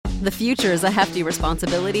The future is a hefty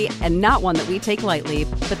responsibility and not one that we take lightly.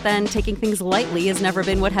 But then taking things lightly has never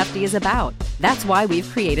been what Hefty is about. That's why we've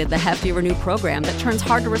created the Hefty Renew program that turns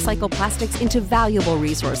hard-to-recycle plastics into valuable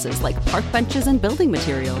resources like park benches and building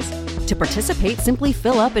materials. To participate, simply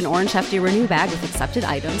fill up an orange Hefty Renew bag with accepted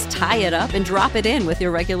items, tie it up, and drop it in with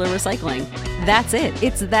your regular recycling. That's it.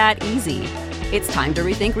 It's that easy. It's time to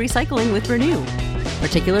rethink recycling with Renew.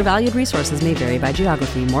 Particular valued resources may vary by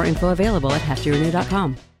geography. More info available at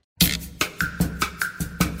heftyrenew.com.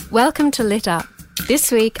 Welcome to Lit Up.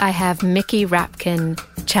 This week I have Mickey Rapkin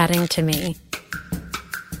chatting to me.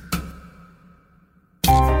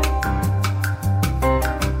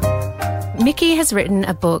 Mickey has written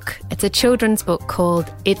a book. It's a children's book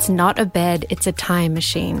called It's Not a Bed, It's a Time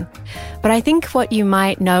Machine. But I think what you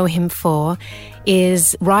might know him for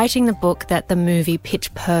is writing the book that the movie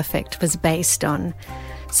Pitch Perfect was based on.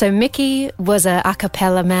 So Mickey was a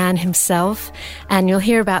cappella man himself, and you'll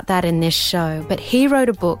hear about that in this show. But he wrote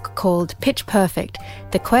a book called Pitch Perfect,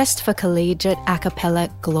 The Quest for Collegiate A Cappella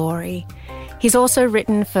Glory. He's also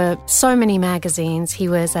written for so many magazines. He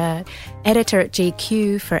was an editor at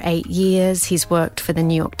GQ for 8 years. He's worked for the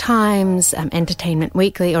New York Times, Entertainment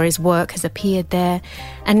Weekly, or his work has appeared there.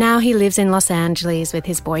 And now he lives in Los Angeles with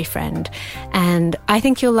his boyfriend. And I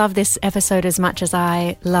think you'll love this episode as much as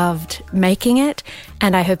I loved making it.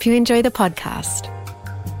 And I hope you enjoy the podcast.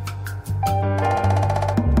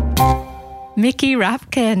 Mickey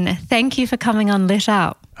Rapkin, thank you for coming on Lit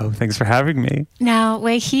Up. Oh, thanks for having me. Now,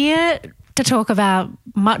 we're here to talk about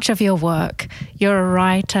much of your work. You're a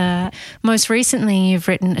writer. Most recently, you've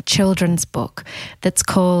written a children's book that's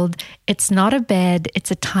called It's Not a Bed, It's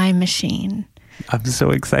a Time Machine. I'm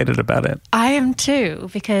so excited about it. I am too,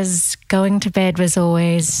 because going to bed was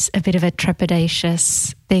always a bit of a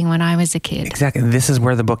trepidatious thing when I was a kid. Exactly. This is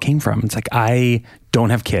where the book came from. It's like I don't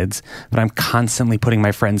have kids, but I'm constantly putting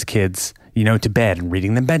my friends' kids, to bed and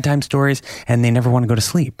reading them bedtime stories, and they never want to go to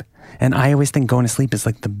sleep. And I always think going to sleep is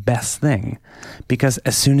like the best thing, because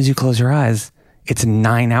as soon as you close your eyes, it's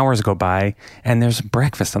 9 hours go by and there's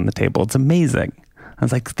breakfast on the table. It's amazing. I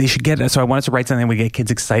was like, they should get it. So I wanted to write something that would get kids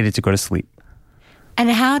excited to go to sleep. And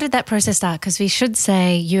how did that process start? Because we should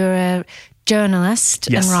say you're a journalist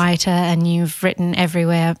and writer, and you've written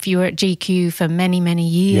everywhere. You were at GQ for many, many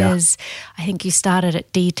years. Yeah. I think you started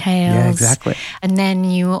at Details. Yeah, exactly. And then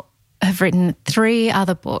you have written 3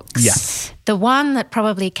 other books. Yes. The one that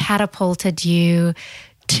probably catapulted you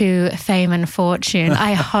to fame and fortune,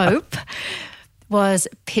 I hope, was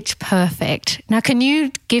Pitch Perfect. Now, can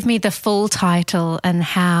you give me the full title and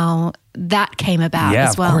how that came about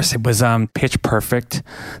as well? Yeah, of course. It was Pitch Perfect,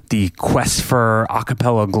 The Quest for A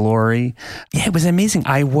Cappella Glory. Yeah, it was amazing.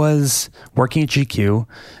 I was working at GQ,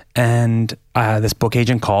 and this book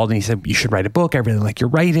agent called and he said, you should write a book. I really like your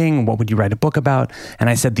writing. What would you write a book about? And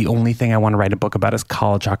I said, the only thing I want to write a book about is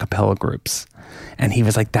college a cappella groups. And he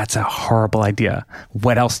was like, that's a horrible idea.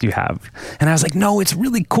 What else do you have? And I was like, no, it's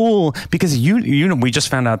really cool, because we just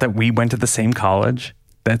found out that we went to the same college.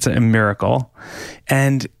 That's a miracle.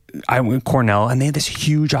 And I went to Cornell, and they had this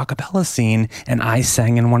huge a cappella scene, and I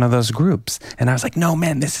sang in one of those groups. And I was like, no,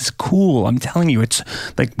 man, this is cool. I'm telling you, it's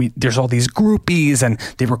like there's all these groupies, and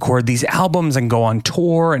they record these albums and go on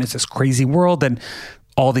tour, and it's this crazy world that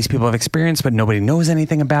all these people have experienced, but nobody knows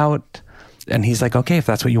anything about. And he's like, okay, if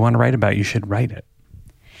that's what you want to write about, you should write it.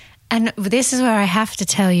 And this is where I have to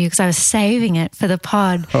tell you, because I was saving it for the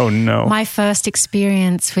pod. Oh, no. My first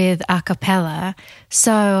experience with a cappella.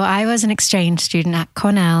 So I was an exchange student at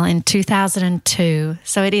Cornell in 2002.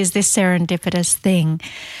 So it is this serendipitous thing.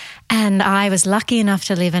 And I was lucky enough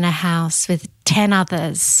to live in a house with 10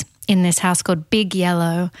 others in this house called Big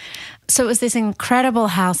Yellow. So it was this incredible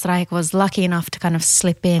house that I was lucky enough to kind of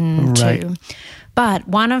slip into. Right. But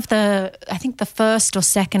I think the first or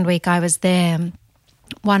second week I was there,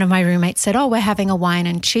 one of my roommates said, we're having a wine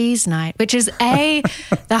and cheese night, which is the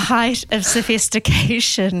height of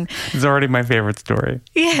sophistication. It's already my favorite story.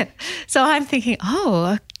 Yeah. So I'm thinking,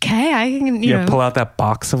 okay, I can, pull out that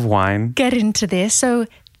box of wine. Get into this.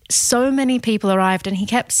 So many people arrived, and he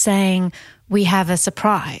kept saying, we have a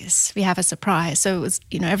surprise. We have a surprise. So it was,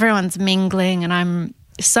 everyone's mingling, and I'm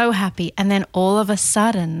so happy. And then all of a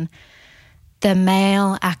sudden, the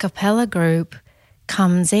male a cappella group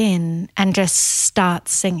comes in and just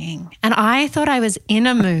starts singing. And I thought I was in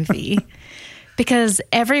a movie because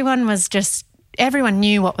everyone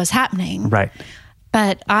knew what was happening. Right.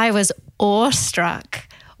 But I was awestruck.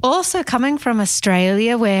 Also coming from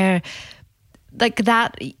Australia, where like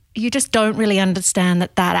that, you just don't really understand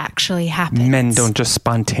that actually happens. Men don't just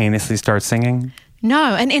spontaneously start singing.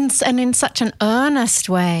 No, and in such an earnest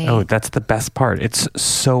way. Oh, that's the best part. It's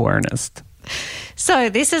so earnest.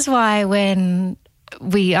 So this is why when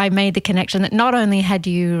I made the connection that not only had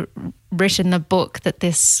you written the book that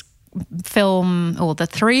this film or the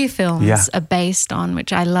 3 films are based on,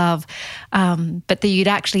 which I love, but that you'd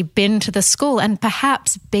actually been to the school and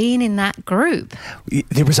perhaps been in that group.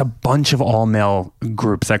 There was a bunch of all-male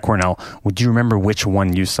groups at Cornell. Would you remember which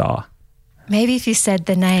one you saw? Maybe if you said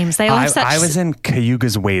the names. They all have such... I was in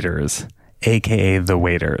Cayuga's Waiters, a.k.a. The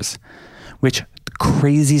Waiters, which,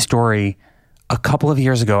 crazy story. A couple of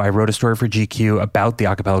years ago, I wrote a story for GQ about the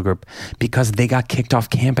a cappella group because they got kicked off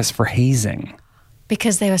campus for hazing.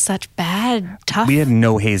 Because they were such bad, tough... We had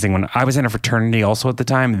no hazing. When I was in a fraternity also at the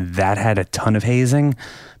time, that had a ton of hazing.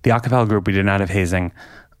 The a cappella group, we did not have hazing.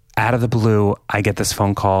 Out of the blue, I get this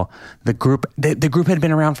phone call. The group had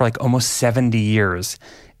been around for like almost 70 years,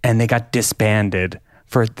 and they got disbanded.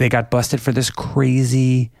 They got busted for this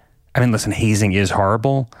crazy... I mean, listen, hazing is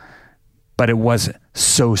horrible, but it was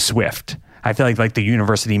so swift. I feel like the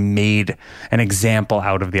university made an example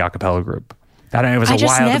out of the a cappella group. It was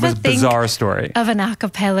a bizarre story. Of an a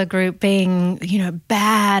cappella group being,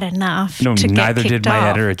 bad enough to get kicked off. Neither did my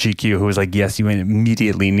editor at GQ, who was like, yes, you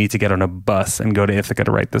immediately need to get on a bus and go to Ithaca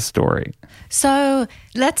to write this story. So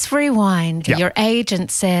let's rewind. Yeah. Your agent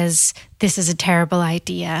says, this is a terrible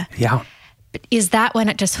idea. Yeah. But is that when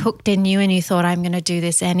it just hooked in you and you thought, I'm going to do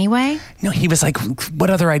this anyway? No, he was like, what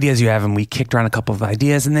other ideas do you have? And we kicked around a couple of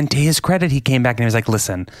ideas. And then to his credit, he came back and he was like,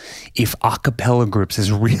 listen, if a cappella groups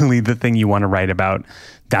is really the thing you want to write about,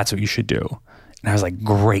 that's what you should do. And I was like,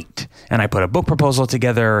 great. And I put a book proposal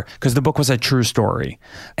together because the book was a true story.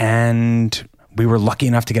 And we were lucky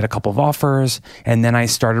enough to get a couple of offers, and then I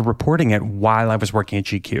started reporting it while I was working at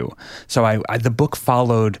GQ. So the book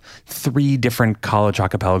followed 3 different college a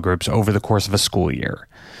cappella groups over the course of a school year.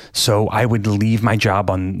 So I would leave my job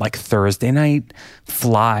on like Thursday night,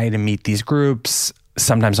 fly to meet these groups,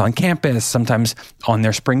 sometimes on campus, sometimes on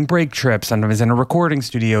their spring break trip, sometimes in a recording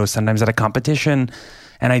studio, sometimes at a competition.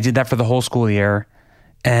 And I did that for the whole school year.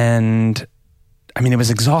 And I mean, it was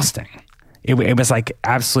exhausting. It was like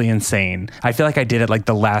absolutely insane. I feel like I did it like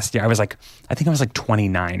the last year. I think I was like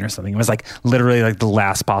 29 or something. It was like literally like the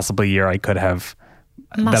last possible year I could have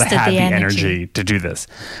that I had the energy to do this.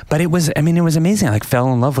 But it was amazing. I like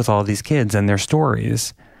fell in love with all these kids and their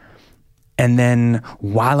stories. And then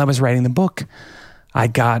while I was writing the book,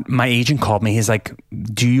 my agent called me. He's like,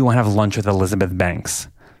 do you want to have lunch with Elizabeth Banks?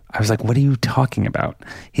 I was like, what are you talking about?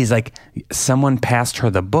 He's like, someone passed her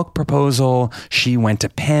the book proposal. She went to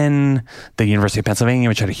Penn, the University of Pennsylvania,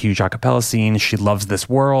 which had a huge a cappella scene. She loves this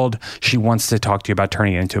world. She wants to talk to you about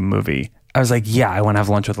turning it into a movie. I was like, yeah, I want to have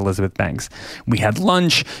lunch with Elizabeth Banks. We had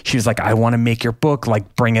lunch. She was like, I want to make your book,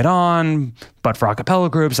 like bring it on, but for a cappella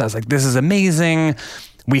groups. I was like, this is amazing.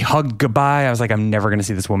 We hugged goodbye. I was like, I'm never going to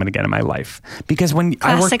see this woman again in my life. Because when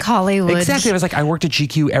Classic Hollywood. Exactly. I was like, I worked at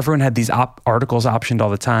GQ. Everyone had these articles optioned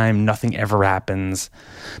all the time. Nothing ever happens.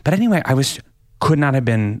 But anyway, could not have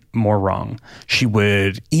been more wrong. She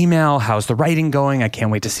would email, how's the writing going? I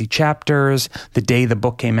can't wait to see chapters. The day the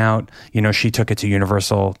book came out, she took it to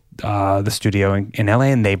Universal, the studio in LA,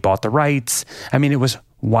 and they bought the rights. I mean, it was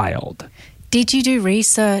wild. Did you do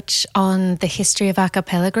research on the history of a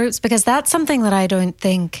cappella groups? Because that's something that I don't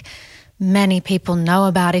think many people know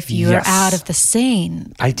about if you're out of the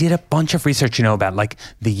scene. I did a bunch of research, about like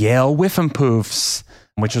the Yale Whiffenpoofs,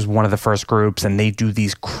 which was one of the first groups, and they do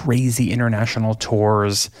these crazy international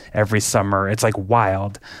tours every summer. It's like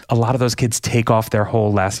wild. A lot of those kids take off their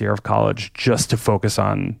whole last year of college just to focus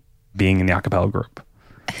on being in the a cappella group.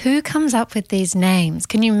 Who comes up with these names?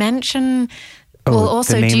 Can you mention... Well,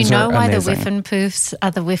 also, do you know why the Whiffenpoofs are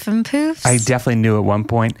the Whiffenpoofs? I definitely knew at one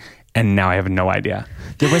point, and now I have no idea.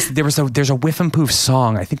 There's a Whiffenpoof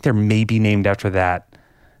song. I think they're maybe named after that.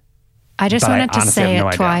 I just wanted to say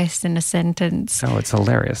it twice in a sentence. Oh, it's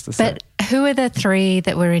hilarious to say. But who are the 3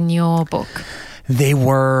 that were in your book? They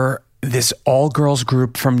were this all-girls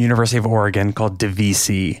group from University of Oregon called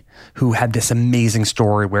DeVC, who had this amazing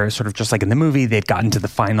story where sort of just like in the movie, they'd gotten to the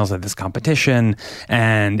finals of this competition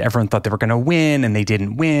and everyone thought they were going to win and they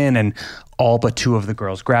didn't win. And all but 2 of the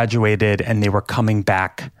girls graduated and they were coming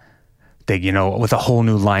back, with a whole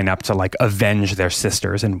new lineup to like avenge their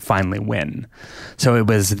sisters and finally win. So it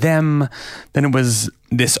was them. Then it was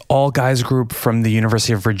this all-guys group from the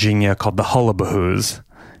University of Virginia called the Hullabahoos,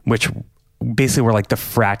 which basically were like the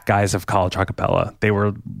frat guys of college a cappella. They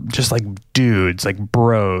were just like dudes, like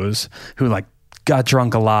bros who like got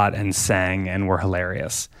drunk a lot and sang and were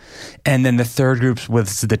hilarious. And then the third group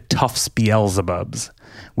was the Tufts Beelzebubs,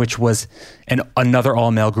 which was another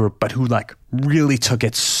all-male group, but who like really took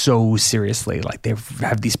it so seriously. Like they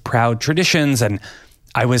have these proud traditions, and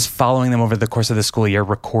I was following them over the course of the school year,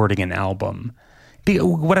 recording an album.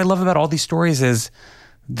 what I love about all these stories is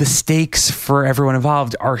the stakes for everyone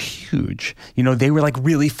involved are huge. You know, they were like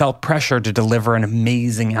really felt pressure to deliver an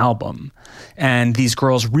amazing album. And these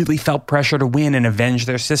girls really felt pressure to win and avenge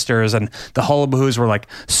their sisters. And the Hullabahoos were like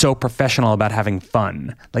so professional about having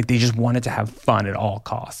fun. Like they just wanted to have fun at all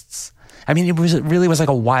costs. I mean, it really was like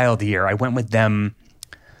a wild year. I went with them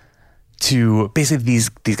to basically these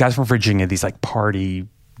guys from Virginia, these like party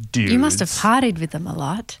dudes. You must have partied with them a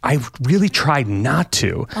lot. I really tried not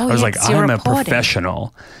to. Oh, I was yes, like, you're I'm a reporting.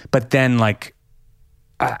 professional. But then like,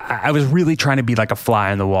 I was really trying to be like a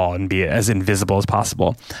fly on the wall and be as invisible as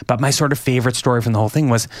possible. But my sort of favorite story from the whole thing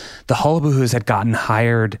was the Hullabahoos had gotten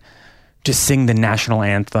hired to sing the national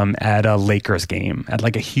anthem at a Lakers game, at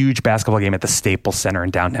like a huge basketball game at the Staples Center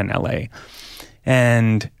in downtown LA.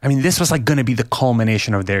 And I mean, this was like going to be the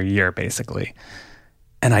culmination of their year, basically.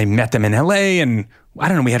 And I met them in LA and I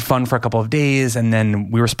don't know, we had fun for a couple of days. And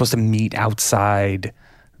then we were supposed to meet outside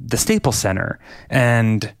the Staples Center.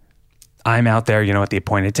 And I'm out there, you know, at the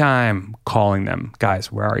appointed time calling them,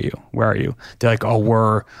 guys, where are you? Where are you? They're like, oh,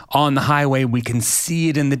 we're on the highway. We can see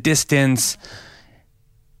it in the distance.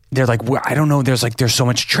 They're like, well, I don't know. There's so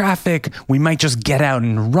much traffic. We might just get out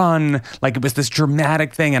and run. Like it was this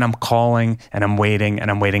dramatic thing. And I'm calling and I'm waiting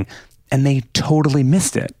and I'm waiting. And they totally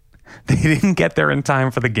missed it. They didn't get there in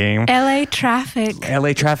time for the game. LA traffic.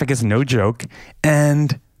 LA traffic is no joke.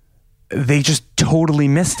 And they just totally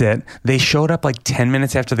missed it. They showed up like 10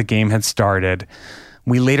 minutes after the game had started.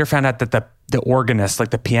 We later found out that the organist,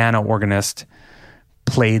 like the piano organist,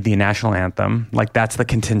 played the national anthem. Like that's the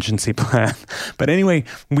contingency plan. But anyway,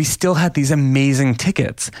 we still had these amazing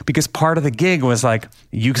tickets because part of the gig was like,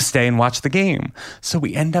 you stay and watch the game. So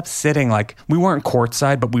we end up sitting like, we weren't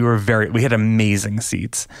courtside, but we had amazing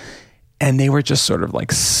seats. And they were just sort of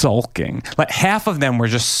like sulking. Like half of them were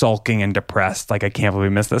just sulking and depressed. Like, I can't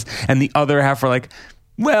believe we missed this. And the other half were like,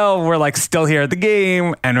 well, we're like still here at the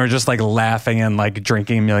game. And we're just like laughing and like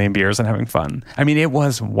drinking a million beers and having fun. I mean, it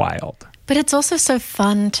was wild. But it's also so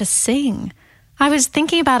fun to sing. I was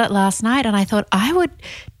thinking about it last night and I thought I would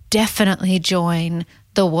definitely join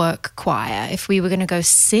the work choir if we were going to go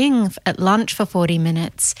sing at lunch for 40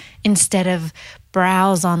 minutes instead of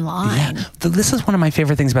browse online. Yeah. This is one of my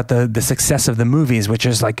favorite things about the success of the movies, which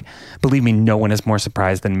is like, believe me, no one is more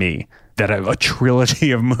surprised than me that a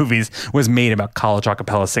trilogy of movies was made about college a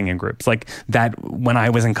cappella singing groups. Like that, when I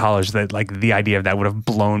was in college, that like the idea of that would have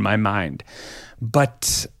blown my mind.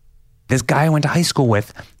 But this guy I went to high school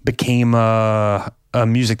with became a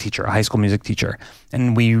music teacher, a high school music teacher.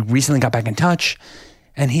 And we recently got back in touch.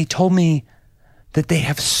 And he told me that they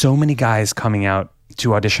have so many guys coming out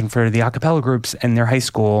to audition for the a cappella groups in their high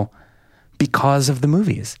school because of the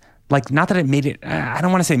movies. Like, not that it made it, I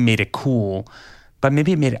don't want to say made it cool, but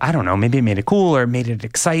maybe it made it, I don't know, maybe it made it cool or it made it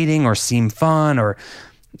exciting or seem fun or,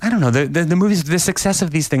 I don't know. The movies, the success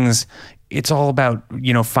of these things, it's all about,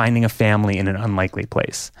 you know, finding a family in an unlikely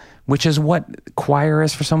place, which is what choir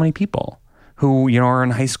is for so many people who, you know, are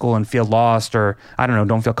in high school and feel lost or, I don't know,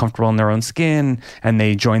 don't feel comfortable in their own skin, and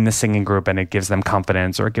they join the singing group and it gives them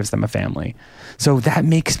confidence or it gives them a family. So that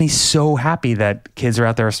makes me so happy that kids are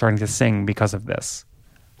out there starting to sing because of this.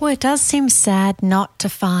 Well, it does seem sad not to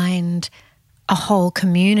find a whole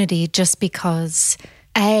community just because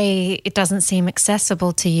it doesn't seem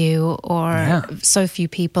accessible to you or so few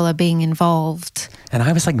people are being involved. And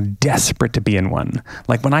I was like desperate to be in one.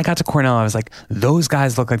 Like when I got to Cornell, I was like, those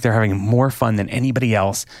guys look like they're having more fun than anybody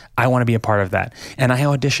else. I want to be a part of that. And I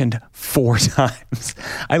auditioned 4 times.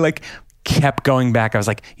 I like kept going back. I was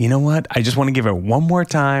like, you know what? I just want to give it one more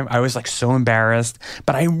time. I was like so embarrassed,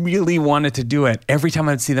 but I really wanted to do it. Every time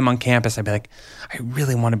I'd see them on campus, I'd be like, I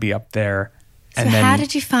really want to be up there. So how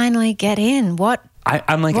did you finally get in?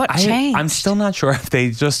 I'm like, what changed? I'm still not sure if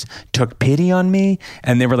they just took pity on me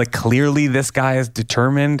and they were like, clearly this guy is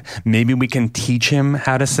determined. Maybe we can teach him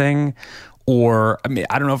how to sing. Or, I mean,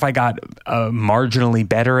 I don't know if I got marginally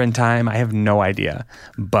better in time. I have no idea.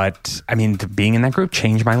 But, I mean, being in that group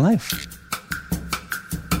changed my life.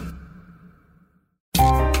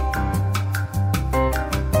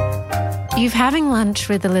 You're having lunch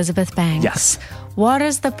with Elizabeth Banks. Yes. What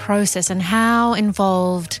is the process and how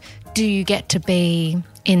involved do you get to be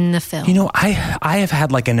in the film? You know, I have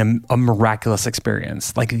had like a miraculous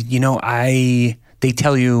experience. Like, you know, they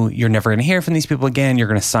tell you you're never going to hear from these people again. You're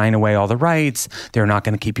going to sign away all the rights. They're not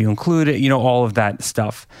going to keep you included. You know, all of that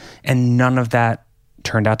stuff. And none of that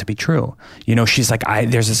turned out to be true. You know, she's like,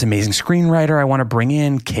 there's this amazing screenwriter I want to bring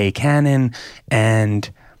in, Kay Cannon.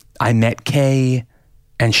 And I met Kay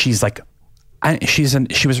and she's like, she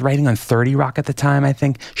was writing on 30 Rock at the time, I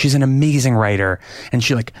think. She's an amazing writer. And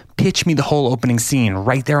she like pitched me the whole opening scene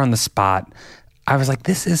right there on the spot. I was like,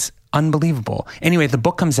 this is unbelievable. Anyway, the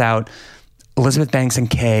book comes out. Elizabeth Banks and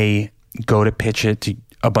Kay go to pitch it to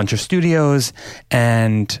a bunch of studios,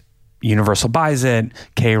 and Universal buys it.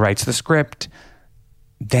 Kay writes the script.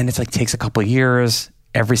 Then it's like takes a couple of years.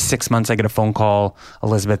 Every 6 months, I get a phone call.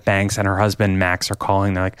 Elizabeth Banks and her husband, Max, are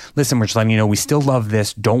calling. They're like, listen, we're just letting you know we still love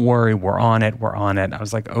this. Don't worry. We're on it. We're on it. I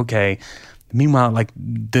was like, okay. Meanwhile, like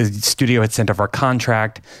the studio had sent off our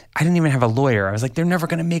contract. I didn't even have a lawyer. I was like, they're never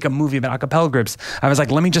going to make a movie about acapella groups. I was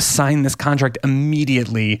like, let me just sign this contract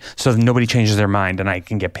immediately so that nobody changes their mind and I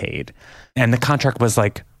can get paid. And the contract was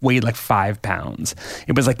like, weighed like 5 pounds.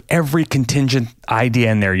 It was like every contingent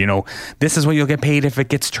idea in there, you know, this is what you'll get paid if it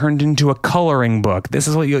gets turned into a coloring book. This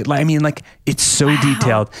is what I mean, like it's so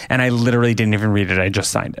detailed. And I literally didn't even read it. I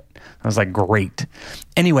just signed it. I was like, great.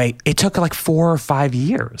 Anyway, it took like 4 or 5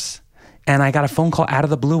 years. And I got a phone call out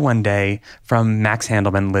of the blue one day from Max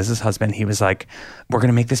Handelman, Liz's husband. He was like, we're going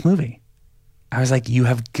to make this movie. I was like, you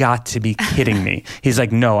have got to be kidding me. He's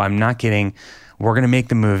like, no, I'm not kidding. We're going to make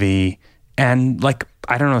the movie. And like,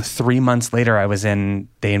 I don't know, 3 months later,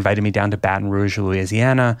 they invited me down to Baton Rouge,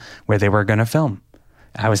 Louisiana, where they were going to film.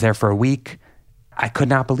 I was there for a week. I could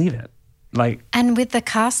not believe it. And with the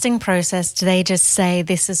casting process, do they just say,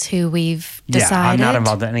 this is who we've decided? Yeah, I'm not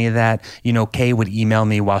involved in any of that. You know, Kay would email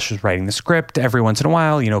me while she was writing the script every once in a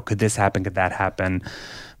while, you know, could this happen? Could that happen?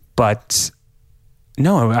 But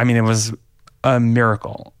no, I mean, it was a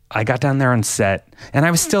miracle. I got down there on set and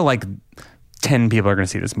I was still like, 10 people are going to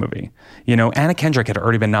see this movie. You know, Anna Kendrick had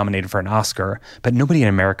already been nominated for an Oscar, but nobody in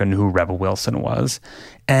America knew who Rebel Wilson was.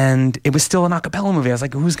 And it was still an a cappella movie. I was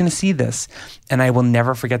like, who's going to see this? And I will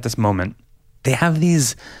never forget this moment. They have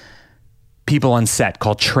these people on set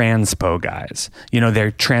called transpo guys. You know,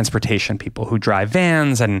 they're transportation people who drive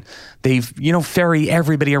vans and they, you know, ferry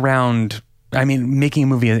everybody around. I mean, making a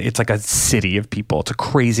movie, it's like a city of people. It's a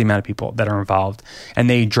crazy amount of people that are involved. And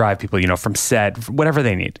they drive people, you know, from set, whatever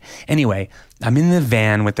they need. Anyway, I'm in the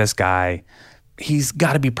van with this guy. He's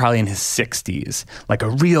got to be probably in his 60s, like a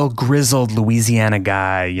real grizzled Louisiana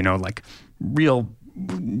guy, you know, like real,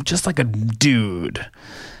 just like a dude.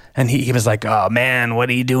 And he was like, oh man, what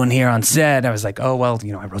are you doing here on set? I was like, oh, well,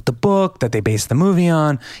 you know, I wrote the book that they based the movie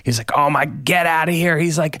on. He's like, oh my, get out of here.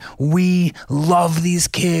 He's like, we love these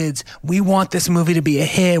kids. We want this movie to be a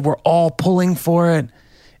hit. We're all pulling for it.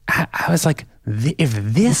 I was like, if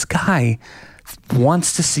this guy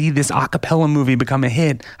wants to see this a cappella movie become a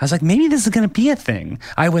hit, I was like, maybe this is going to be a thing.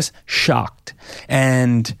 I was shocked.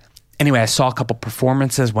 And anyway, I saw a couple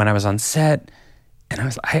performances when I was on set.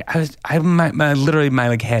 And literally my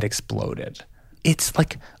like head exploded. It's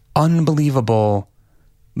like unbelievable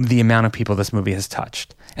the amount of people this movie has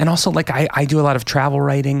touched. And also like I do a lot of travel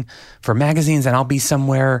writing for magazines and I'll be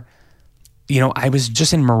somewhere, you know, I was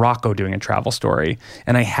just in Morocco doing a travel story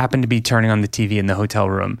and I happened to be turning on the TV in the hotel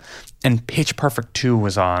room and Pitch Perfect 2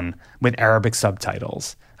 was on with Arabic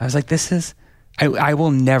subtitles. I was like, I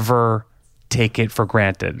will never take it for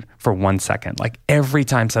granted for 1 second. Like every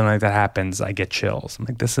time something like that happens, I get chills. I'm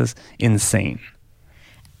like, this is insane.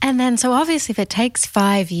 And then, so obviously if it takes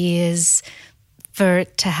 5 years for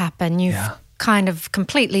it to happen, you've kind of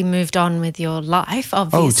completely moved on with your life,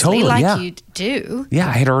 obviously, you do. Yeah,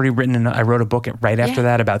 I had already I wrote a book right after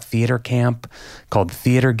that about theater camp called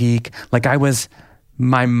Theater Geek. Like I was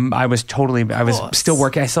still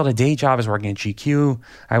working. I still had a day job. I was working at GQ.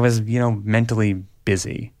 I was, you know, mentally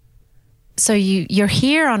busy. So you're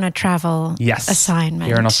here on a travel assignment.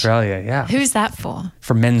 Here in Australia, yeah. Who's that for?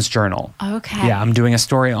 For Men's Journal. Okay. Yeah, I'm doing a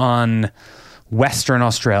story on Western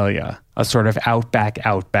Australia, a sort of outback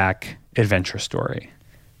adventure story.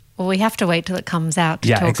 Well, we have to wait till it comes out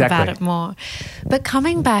to talk about it more. But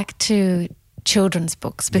coming back to children's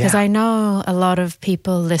books, because I know a lot of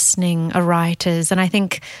people listening are writers, and I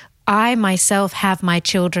think I myself have my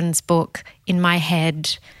children's book in my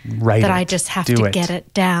head I just have to get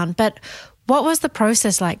it down. But what was the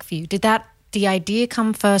process like for you? Did the idea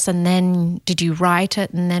come first and then did you write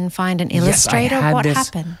it and then find an illustrator? What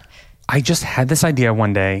happened? I just had this idea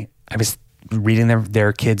one day. I was reading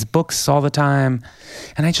their kids' books all the time.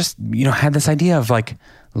 And I just, you know, had this idea of like,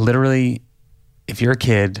 literally, if you're a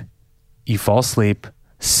kid, you fall asleep,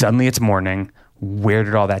 suddenly it's morning, where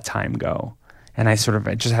did all that time go? And I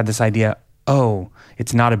just had this idea, oh,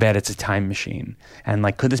 it's not a bed, it's a time machine. And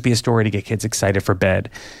like, could this be a story to get kids excited for bed?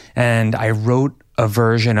 And I wrote a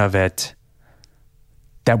version of it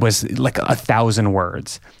that was like 1,000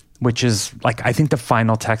 words, which is like, I think the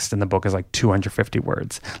final text in the book is like 250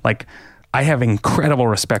 words. Like, I have incredible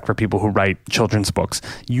respect for people who write children's books.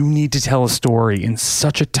 You need to tell a story in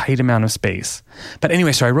such a tight amount of space. But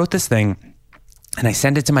anyway, so I wrote this thing And I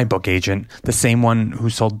sent it to my book agent, the same one who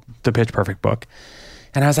sold the Pitch Perfect book.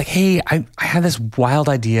 And I was like, hey, I had this wild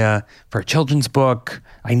idea for a children's book.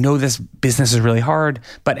 I know this business is really hard,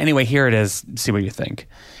 but anyway, here it is. See what you think.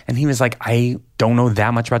 And he was like, I don't know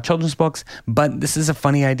that much about children's books, but this is a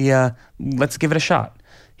funny idea. Let's give it a shot.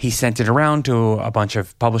 He sent it around to a bunch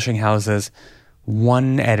of publishing houses.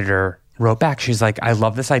 One editor wrote back. She's like, I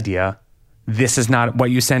love this idea. This is not,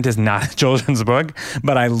 what you sent is not a children's book,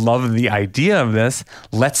 but I love the idea of this.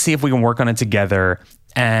 Let's see if we can work on it together.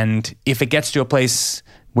 And if it gets to a place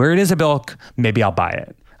where it is a book, maybe I'll buy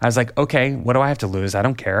it. I was like, okay, what do I have to lose? I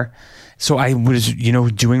don't care. So I was,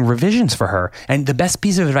 doing revisions for her. And the best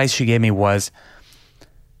piece of advice she gave me was,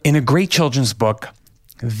 in a great children's book,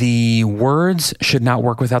 the words should not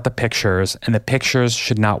work without the pictures, and the pictures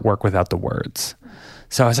should not work without the words.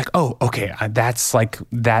 So I was like, oh, okay,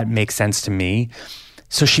 that makes sense to me.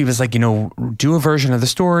 So she was like, do a version of the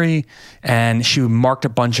story. And she marked a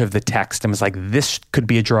bunch of the text and was like, this could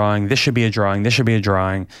be a drawing. This should be a drawing. This should be a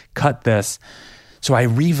drawing. Cut this. So I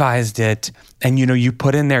revised it. And, you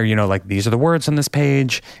put in there, like, these are the words on this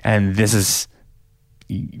page. And this is,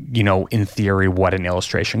 in theory, what an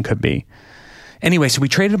illustration could be. Anyway, so we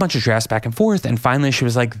traded a bunch of drafts back and forth. And finally she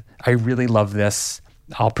was like, I really love this.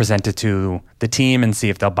 I'll present it to the team and see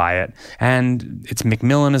if they'll buy it. And it's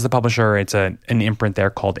Macmillan is the publisher. It's an imprint there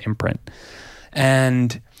called Imprint.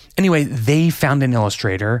 And anyway, they found an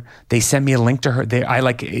illustrator. They sent me a link to her.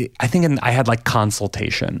 I had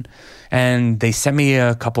consultation. And they sent me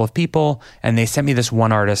a couple of people, and they sent me this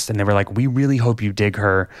one artist, and they were like, we really hope you dig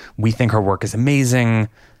her. We think her work is amazing.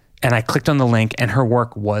 And I clicked on the link, and her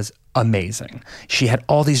work was amazing. She had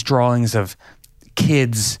all these drawings of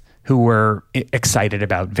kids who were excited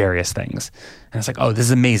about various things. And I was like, oh, this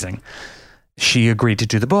is amazing. She agreed to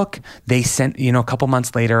do the book. They sent, a couple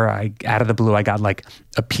months later, out of the blue, I got like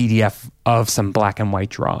a PDF of some black and white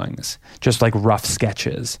drawings, just like rough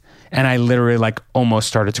sketches. And I literally almost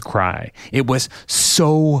started to cry. It was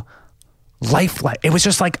so lifelike. It was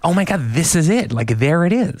just like, oh my God, this is it. Like, there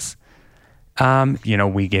it is.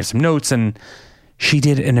 We gave some notes, and she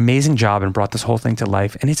did an amazing job and brought this whole thing to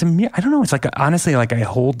life. And it's I don't know. It's honestly, I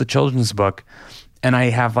hold the children's book and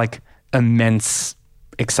I have immense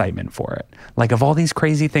excitement for it. Of all these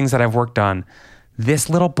crazy things that I've worked on,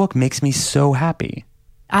 this little book makes me so happy.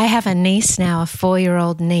 I have a niece now, a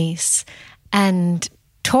 4-year-old niece, and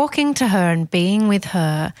talking to her and being with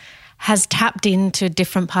her has tapped into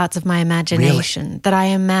different parts of my imagination that I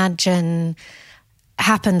imagine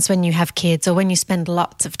happens when you have kids or when you spend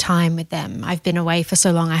lots of time with them. I've been away for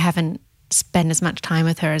so long, I haven't spent as much time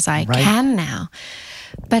with her as I can now.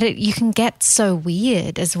 But you can get so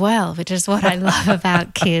weird as well, which is what I love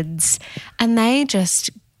about kids. And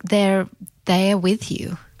they're with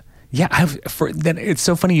you. Yeah, it's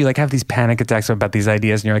so funny. You have these panic attacks about these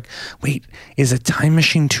ideas, and you're like, wait, is a time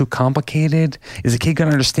machine too complicated? Is a kid going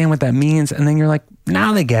to understand what that means? And then you're like,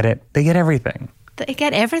 now they get it. They get everything. They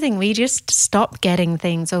get everything. We just stop getting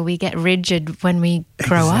things, or we get rigid when we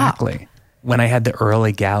grow up. Exactly. When I had the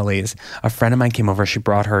early galleys, a friend of mine came over. She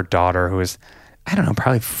brought her daughter, who was, I don't know,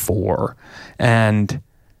 probably 4. And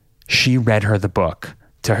she read her the book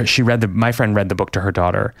to her. My friend read the book to her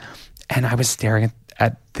daughter. And I was staring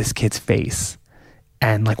at this kid's face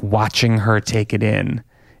and watching her take it in.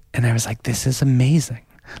 And I was like, this is amazing.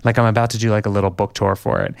 I'm about to do a little book tour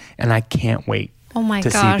for it. And I can't wait. Oh my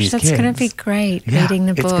gosh, that's going to be great, reading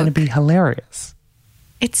the book. It's going to be hilarious.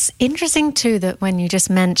 It's interesting too that when you just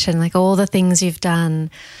mention all the things you've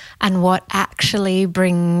done and what actually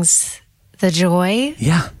brings the joy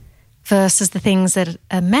versus the things that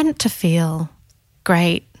are meant to feel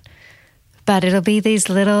great, but it'll be these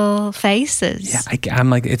little faces. Yeah,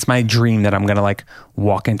 I'm it's my dream that I'm going to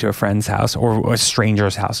walk into a friend's house or a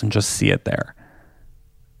stranger's house and just see it there.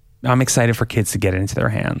 I'm excited for kids to get it into their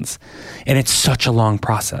hands. And it's such a long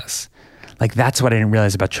process. That's what I didn't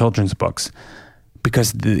realize about children's books,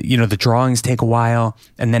 because the drawings take a while,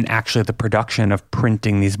 and then actually the production of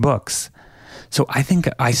printing these books. So I think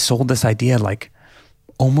I sold this idea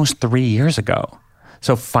almost 3 years ago.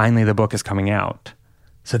 So finally the book is coming out.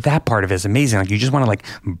 So that part of it is amazing. You just want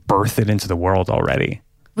to birth it into the world already.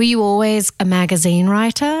 Were you always a magazine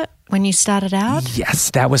writer when you started out?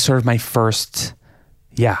 Yes, that was sort of my first.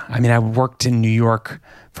 Yeah, I worked in New York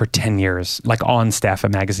for 10 years, on staff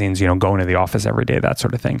at magazines, going to the office every day, that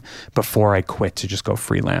sort of thing, before I quit to just go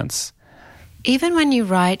freelance. Even when you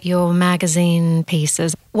write your magazine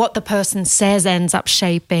pieces, what the person says ends up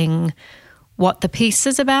shaping what the piece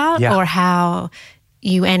is about or how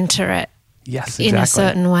you enter it. Yes, exactly. In a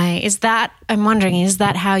certain way. I'm wondering, is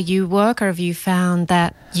that how you work, or have you found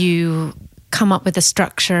that you come up with a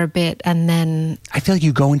structure a bit and then... I feel like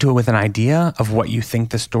you go into it with an idea of what you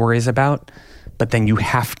think the story is about, but then you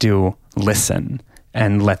have to listen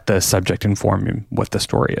and let the subject inform you what the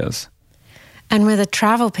story is. And with a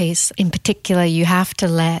travel piece in particular, you have to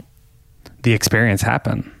let... the experience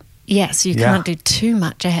happen. Yes, you can't do too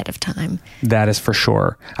much ahead of time. That is for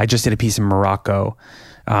sure. I just did a piece in Morocco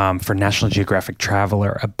for National Geographic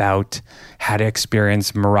Traveler about how to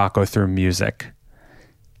experience Morocco through music.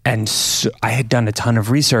 And so I had done a ton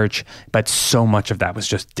of research, but so much of that was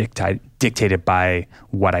just dictated by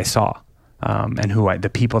what I saw and the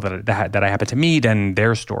people that I happened to meet and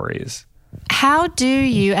their stories. How do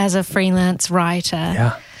you, as a freelance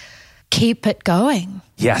writer, keep it going?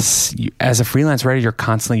 Yes. As a freelance writer,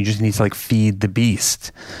 you just need to like feed the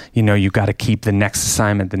beast. You got to keep the next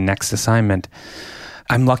assignment.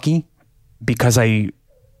 I'm lucky because I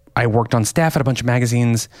worked on staff at a bunch of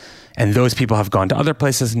magazines, and those people have gone to other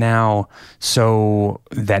places now. So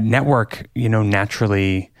that network,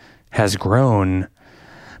 naturally has grown.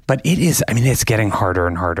 But it's getting harder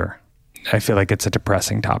and harder. I feel like it's a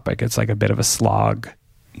depressing topic. It's like a bit of a slog.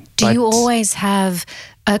 Do you always have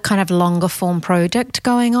a kind of longer form project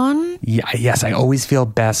going on? Yes, I always feel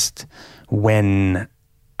best when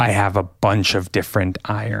I have a bunch of different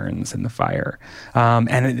irons in the fire.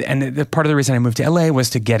 And part of the reason I moved to LA was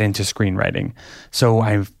to get into screenwriting. So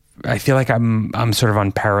I feel like I'm sort of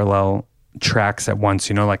on parallel tracks at once,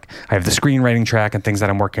 like I have the screenwriting track and things that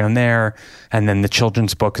I'm working on there, and then the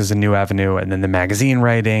children's book is a new avenue, and then the magazine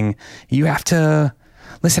writing. You have to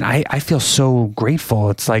listen. I feel so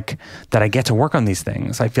grateful. It's like that I get to work on these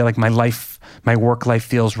things. I feel like my work life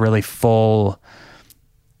feels really full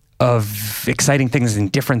of exciting things and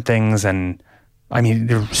different things, and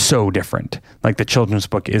they're so different. Like the children's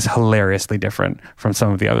book is hilariously different from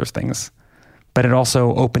some of the other things, but it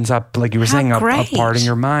also opens up, like you were saying, a part in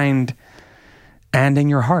your mind and in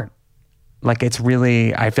your heart. Like it's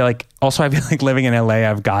really, I feel like living in LA,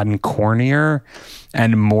 I've gotten cornier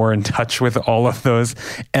and more in touch with all of those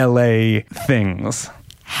LA things.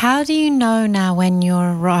 How do you know now when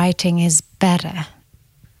your writing is better,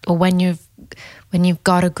 or when you've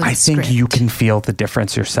got a good script? I think you can feel the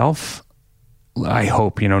difference yourself. I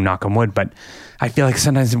hope, knock on wood, but I feel like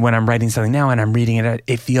sometimes when I'm writing something now and I'm reading it,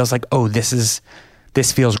 it feels like, oh, this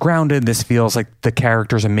feels grounded. This feels like the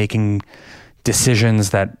characters are making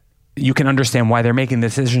decisions that you can understand why they're making the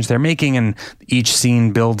decisions they're making, and each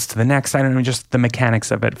scene builds to the next. I don't know, just the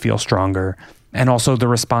mechanics of it feel stronger. And also the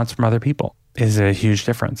response from other people is a huge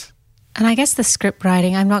difference. And I guess the script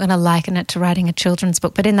writing, I'm not going to liken it to writing a children's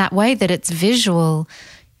book, but in that way that it's visual.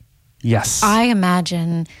 Yes. I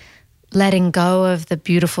imagine letting go of the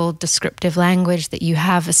beautiful descriptive language that you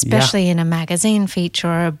have, especially in a magazine feature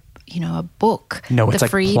or a book. No, it's the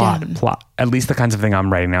like freedom. plot. At least the kinds of thing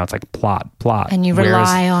I'm writing now, it's like plot. And you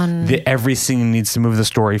rely on... every scene needs to move the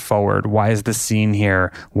story forward. Why is this scene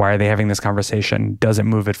here? Why are they having this conversation? Does it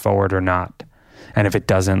move it forward or not? And if it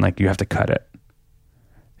doesn't, you have to cut it.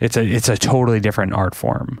 It's a totally different art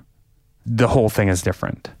form. The whole thing is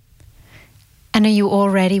different. And are you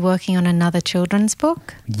already working on another children's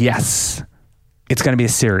book? Yes. It's going to be a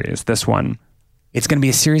series, this one. It's going to be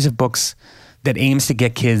a series of books that aims to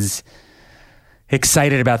get kids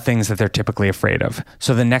excited about things that they're typically afraid of.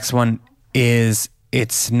 So the next one is,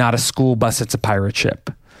 it's not a school bus, it's a pirate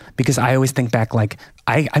ship. Because I always think back,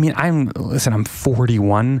 I'm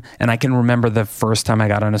 41 and I can remember the first time I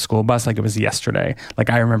got on a school bus like it was yesterday.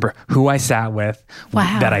 Like I remember who I sat with,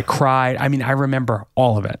 that I cried. I remember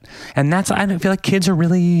all of it. And I feel like kids are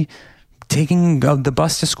really taking the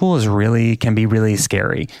bus to school can be really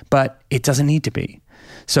scary, but it doesn't need to be.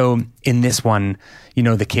 So in this one,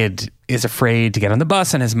 the kid is afraid to get on the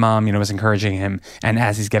bus, and his mom, is encouraging him. And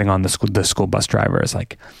as he's getting on the school bus driver is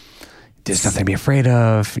like, there's nothing to be afraid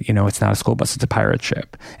of. It's not a school bus, it's a pirate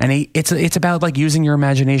ship. And it's about like using your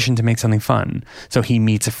imagination to make something fun. So he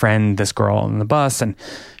meets a friend, this girl on the bus, and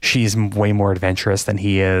she's way more adventurous than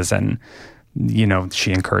he is. And,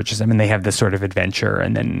 she encourages him, and they have this sort of adventure.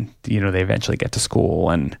 And then, they eventually get to school,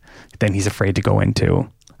 and then he's afraid to go into...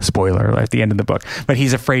 spoiler at the end of the book, but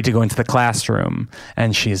he's afraid to go into the classroom,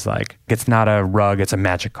 and she's like, it's not a rug, it's a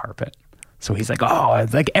magic carpet. So he's like, oh,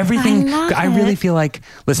 like everything. I really feel like,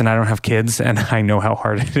 listen, I don't have kids, and I know how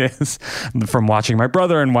hard it is from watching my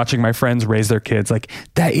brother and watching my friends raise their kids. Like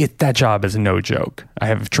that job is no joke. I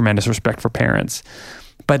have tremendous respect for parents,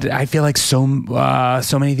 but I feel like so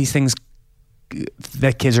many of these things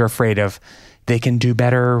that kids are afraid of, they can do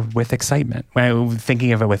better with excitement.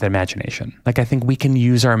 Thinking of it with imagination. Like I think we can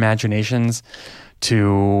use our imaginations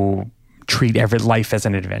to treat every life as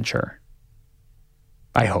an adventure.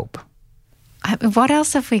 I hope. What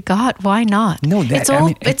else have we got? Why not? No,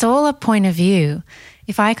 it's all a point of view.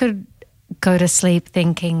 If I could go to sleep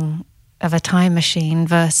thinking of a time machine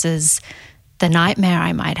versus the nightmare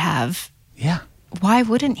I might have, yeah, why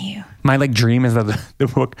wouldn't you? My dream is that the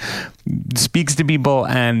book speaks to people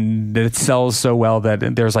and it sells so well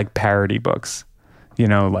that there's parody books,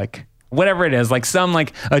 whatever it is, some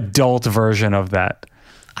adult version of that.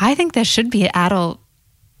 I think there should be an adult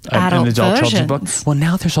children's versions. book. Well,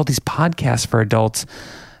 now there's all these podcasts for adults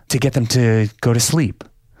to get them to go to sleep.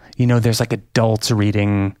 There's adults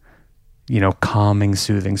reading, calming,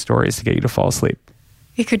 soothing stories to get you to fall asleep.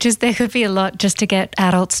 There could be a lot just to get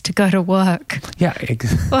adults to go to work. Yeah.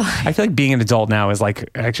 I feel like being an adult now is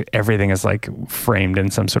actually everything is framed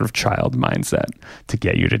in some sort of child mindset to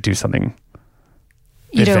get you to do something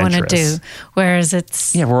you don't want to adventurous. do. Whereas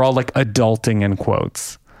it's... Yeah, we're all adulting in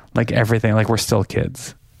quotes. Everything, we're still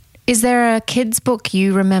kids. Is there a kid's book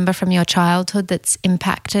you remember from your childhood that's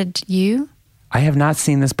impacted you? I have not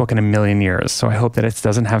seen this book in a million years, so I hope that it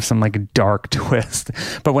doesn't have some dark twist.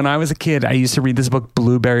 But when I was a kid, I used to read this book,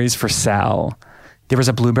 Blueberries for Sal. There was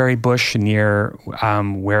a blueberry bush near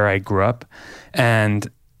where I grew up, and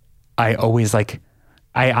I always I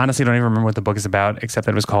honestly don't even remember what the book is about, except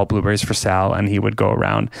that it was called Blueberries for Sal, and he would go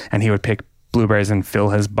around and he would pick blueberries and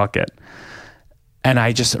fill his bucket. And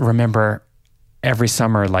I just remember every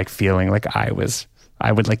summer feeling I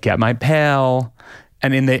would get my pail,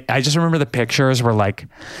 and I just remember the pictures were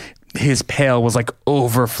his pail was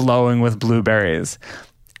overflowing with blueberries,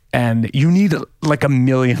 and you need a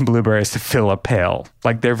million blueberries to fill a pail.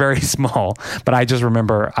 They're very small, but I just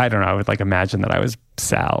remember, I don't know, I would imagine that I was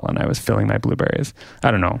Sal and I was filling my blueberries. I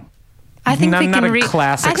don't know. I think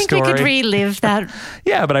we could relive that.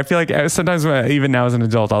 Yeah, but I feel sometimes even now as an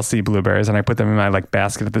adult, I'll see blueberries and I put them in my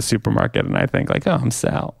basket at the supermarket and I think oh, I'm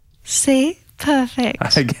Sal. See?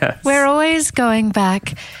 Perfect. I guess. We're always going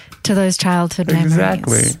back to those childhood memories.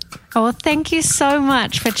 Exactly. Oh, well, thank you so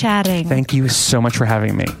much for chatting. Thank you so much for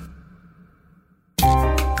having me.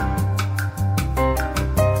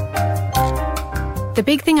 The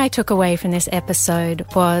big thing I took away from this episode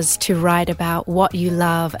was to write about what you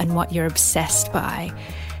love and what you're obsessed by.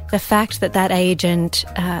 The fact that agent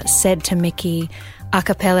said to Mickey, a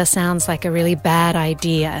cappella sounds like a really bad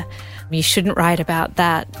idea. You shouldn't write about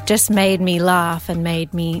that. Just made me laugh and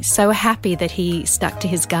made me so happy that he stuck to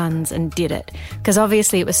his guns and did it. Because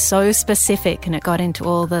obviously it was so specific and it got into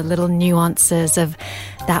all the little nuances of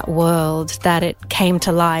that world that it came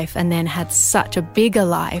to life and then had such a bigger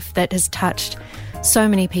life that has touched so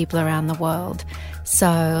many people around the world.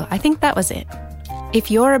 So I think that was it. If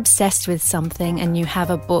you're obsessed with something and you have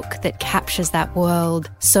a book that captures that world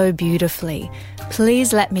so beautifully,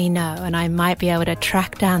 please let me know and I might be able to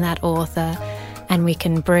track down that author and we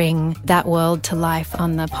can bring that world to life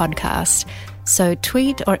on the podcast. So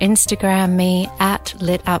tweet or Instagram me at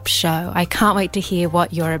LitUpShow. I can't wait to hear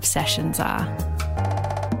what your obsessions are.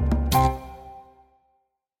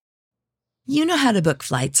 You know how to book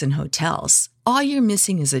flights and hotels. All you're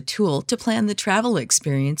missing is a tool to plan the travel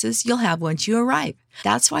experiences you'll have once you arrive.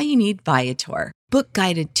 That's why you need Viator. Book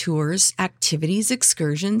guided tours, activities,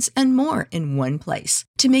 excursions, and more in one place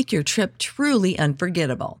to make your trip truly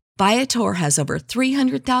unforgettable. Viator has over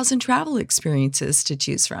 300,000 travel experiences to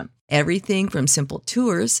choose from. Everything from simple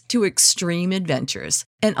tours to extreme adventures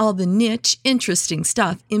and all the niche, interesting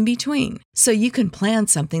stuff in between. So you can plan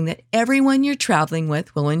something that everyone you're traveling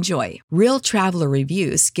with will enjoy. Real traveler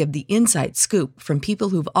reviews give the inside scoop from people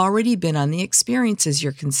who've already been on the experiences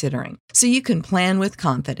you're considering. So you can plan with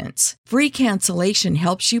confidence. Free cancellation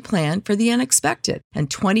helps you plan for the unexpected. And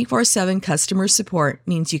 24/7 customer support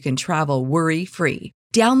means you can travel worry-free.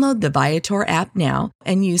 Download the Viator app now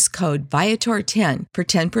and use code Viator10 for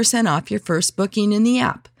 10% off your first booking in the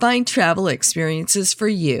app. Find travel experiences for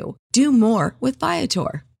you. Do more with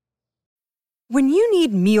Viator. When you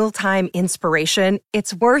need mealtime inspiration,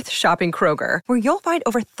 it's worth shopping Kroger, where you'll find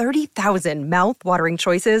over 30,000 mouth-watering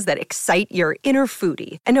choices that excite your inner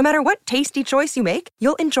foodie. And no matter what tasty choice you make,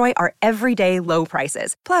 you'll enjoy our everyday low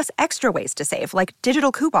prices, plus extra ways to save, like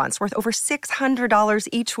digital coupons worth over $600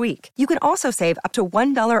 each week. You can also save up to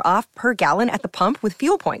 $1 off per gallon at the pump with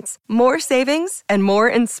fuel points. More savings and more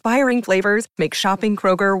inspiring flavors make shopping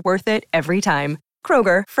Kroger worth it every time.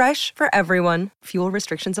 Kroger, fresh for everyone. Fuel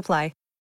restrictions apply.